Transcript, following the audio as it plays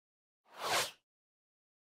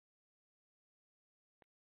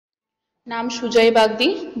নাম সুজয় বাগদি,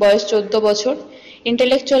 বয়স 14 বছর,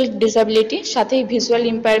 ইন্টেলেকচুয়াল ডিসএবিলিটি সাথে ভিজুয়াল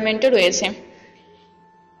ইম্পায়ারমেন্টও রয়েছে।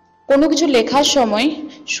 কোনো কিছু লেখার সময়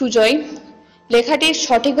সুজয় লেখাটি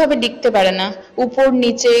সঠিকভাবে লিখতে পারে না, উপর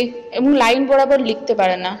নিচে এবং লাইন বরাবর লিখতে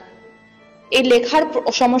পারে না। এই লেখার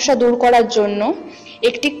সমস্যা দূর করার জন্য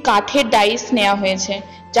একটি কাঠের ডাইস নেওয়া হয়েছে,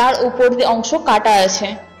 যার উপর অংশ কাটা আছে।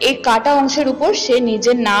 এই কাটা অংশের উপর সে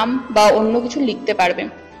নিজের নাম বা অন্য কিছু লিখতে পারবে।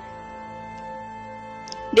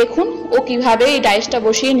 দেখুন ও কিভাবে এই ডাইসটা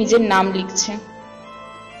বসিয়ে নিজের নাম লিখছে।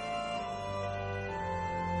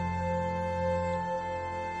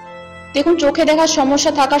 দেখুন চোখে দেখার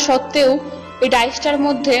সমস্যা থাকা সত্ত্বেও এই ডাইসটার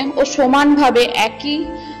মধ্যে ও সমানভাবে একই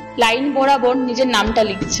লাইন বরাবর নিজের নামটা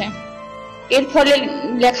লিখছে। এর ফলে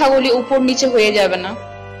লেখাগুলি উপর নিচে হয়ে যাবে না।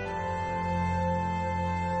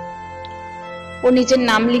 ও নিজের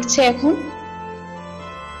নাম লিখছে এখন।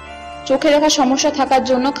 চোখে দেখার সমস্যা থাকার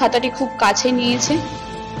জন্য খাতাটি খুব কাছে নিয়েছে।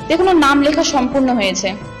 দেখুন ওর নাম লেখা সম্পূর্ণ হয়েছে।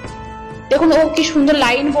 দেখুন ও কি সুন্দর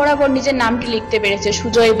লাইন বরাবর নিজের নামটি লিখতে পেরেছে,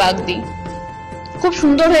 সুজয় বাগদি। খুব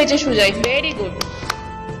সুন্দর হয়েছে Sujoy, very good.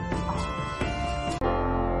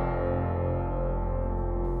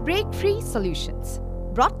 Break Free Solutions,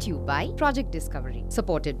 brought to you by Project Discovery,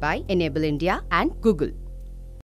 supported by Enable India and Google.